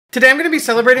Today I'm going to be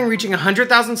celebrating reaching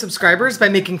 100,000 subscribers by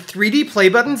making 3D play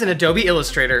buttons in Adobe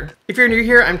Illustrator. If you're new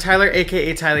here, I'm Tyler,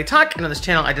 aka Tyler Talk, and on this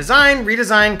channel I design,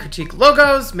 redesign, critique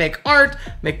logos, make art,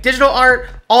 make digital art,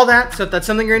 all that. So if that's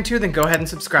something you're into, then go ahead and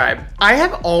subscribe. I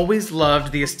have always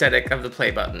loved the aesthetic of the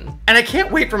play button, and I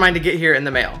can't wait for mine to get here in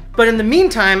the mail. But in the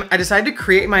meantime, I decided to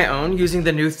create my own using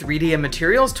the new 3D and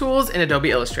materials tools in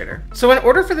Adobe Illustrator. So in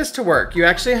order for this to work, you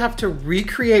actually have to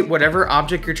recreate whatever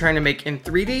object you're trying to make in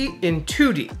 3D in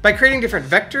 2D. By creating different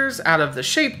vectors out of the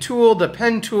shape tool, the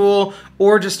pen tool,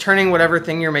 or just turning whatever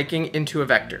thing you're making into a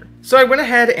vector. So I went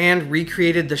ahead and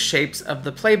recreated the shapes of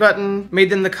the play button, made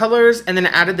them the colors, and then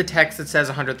added the text that says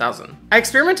 100,000. I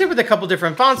experimented with a couple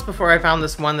different fonts before I found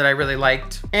this one that I really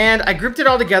liked, and I grouped it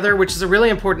all together, which is a really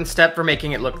important step for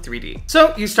making it look 3D.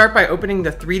 So you start by opening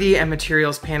the 3D and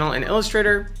materials panel in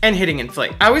Illustrator and hitting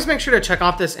inflate. I always make sure to check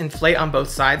off this inflate on both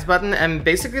sides button, and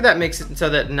basically that makes it so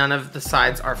that none of the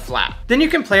sides are flat. Then you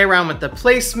can play around with the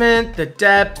placement, the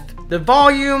depth, the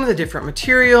volume, the different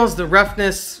materials, the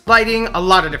roughness, lighting, a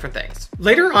lot of different things.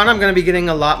 Later on, I'm going to be getting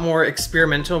a lot more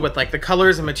experimental with like the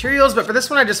colors and materials, but for this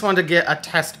one, I just wanted to get a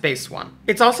test-based one.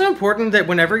 It's also important that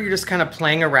whenever you're just kind of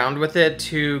playing around with it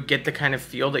to get the kind of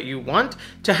feel that you want,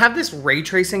 to have this ray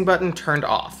tracing button turned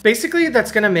off. Basically,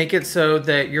 that's going to make it so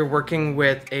that you're working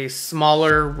with a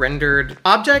smaller rendered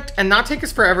object and not take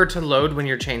us forever to load when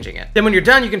you're changing it. Then when you're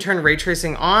done, you can turn ray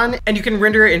tracing on and you can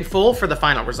render it in full for the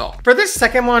final result. For this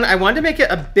second one, I wanted to make it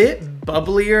a bit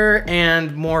bubblier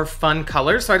and more fun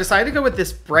colors, so I decided to go with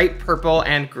this bright purple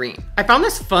and green. I found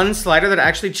this fun slider that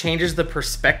actually changes the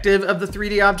perspective of the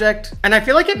 3D object, and I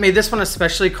feel like it made this one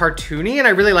especially cartoony, and I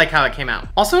really like how it came out.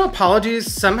 Also,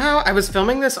 apologies, somehow I was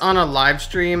filming this on a live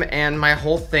stream and my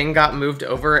whole thing got moved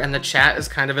over and the chat is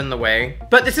kind of in the way.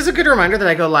 But this is a good reminder that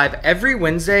I go live every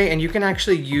Wednesday and you can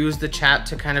actually use the chat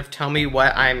to kind of tell me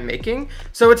what I'm making,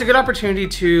 so it's a good opportunity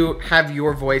to have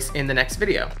your voice in the next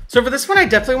video. So for this one, I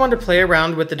definitely wanted to play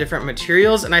around with the different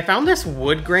materials, and I found this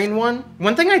wood grain one.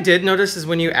 One thing I did notice is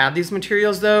when you add these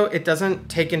materials though, it doesn't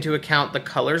take into account the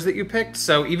colors that you picked.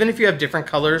 So even if you have different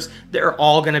colors, they're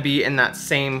all gonna be in that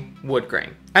same wood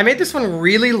grain. I made this one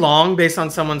really long based on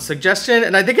someone's suggestion,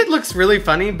 and I think it looks really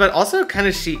funny, but also kind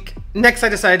of chic. Next, I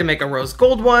decided to make a rose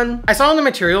gold one. I saw in the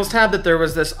materials tab that there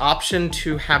was this option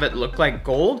to have it look like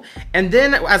gold. And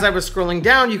then as I was scrolling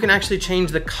down, you can actually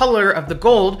change the color of the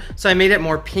gold. So I made it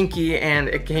more pinky and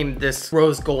it came this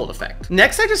rose gold effect.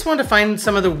 Next, I just wanted to find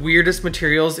some of the weirdest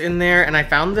materials in there, and I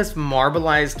found this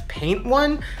marbleized paint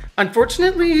one.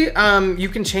 Unfortunately, you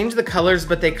can change the colors,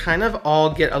 but they kind of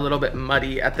all get a little bit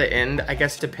muddy at the end, I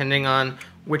guess depending on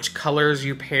which colors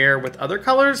you pair with other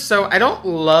colors. So I don't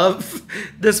love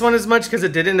this one as much because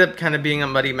it did end up kind of being a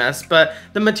muddy mess, but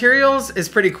the materials is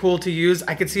pretty cool to use.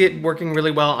 I could see it working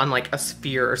really well on like a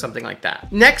sphere or something like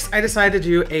that. Next, I decided to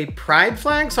do a pride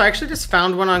flag. So I actually just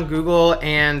found one on Google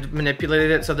and manipulated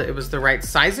it so that it was the right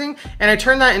sizing. And I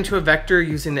turned that into a vector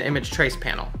using the image trace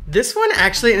panel. This one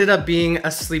actually ended up being a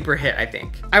sleeper hit, I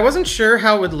think. I wasn't sure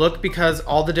how it would look because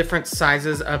all the different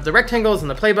sizes of the rectangles and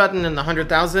the play button and the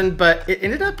 100,000, but it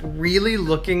ended up really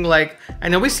looking like, I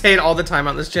know we say it all the time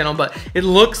on this channel, but it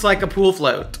looks like a pool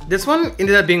float. This one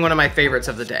ended up being one of my favorites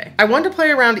of the day. I wanted to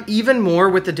play around even more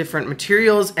with the different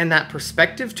materials and that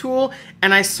perspective tool,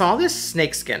 and I saw this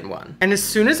snakeskin one. And as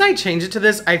soon as I changed it to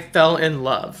this, I fell in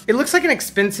love. It looks like an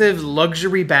expensive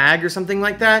luxury bag or something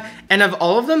like that. And of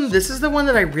all of them, this is the one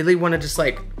that I really want to just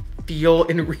like feel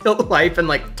in real life and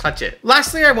like touch it.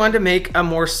 Lastly, I wanted to make a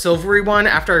more silvery one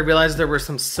after I realized there were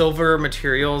some silver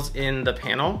materials in the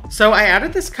panel. So I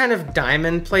added this kind of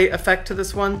diamond plate effect to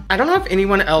this one. I don't know if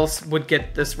anyone else would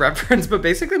get this reference, but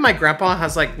basically my grandpa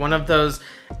has like one of those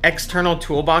external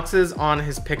toolboxes on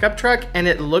his pickup truck, and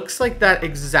it looks like that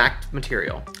exact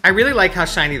material. I really like how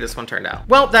shiny this one turned out.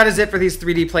 Well, that is it for these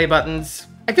 3D play buttons.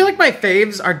 I feel like my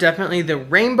faves are definitely the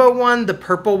rainbow one, the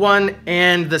purple one,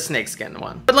 and the snakeskin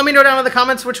one. But let me know down in the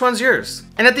comments which one's yours.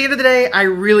 And at the end of the day, I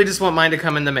really just want mine to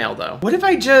come in the mail though. What if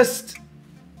I just...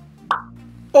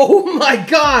 Oh my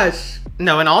gosh!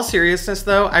 No, in all seriousness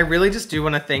though, I really just do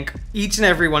want to thank each and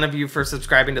every one of you for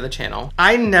subscribing to the channel.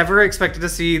 I never expected to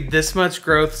see this much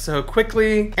growth so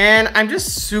quickly, and I'm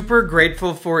just super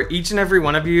grateful for each and every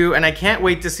one of you, and I can't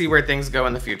wait to see where things go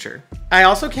in the future. I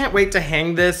also can't wait to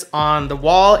hang this on the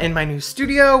wall in my new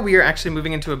studio. We are actually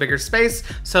moving into a bigger space,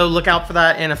 so look out for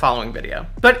that in a following video.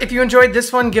 But if you enjoyed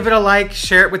this one, give it a like,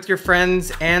 share it with your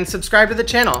friends, and subscribe to the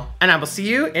channel. And I will see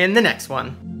you in the next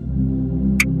one.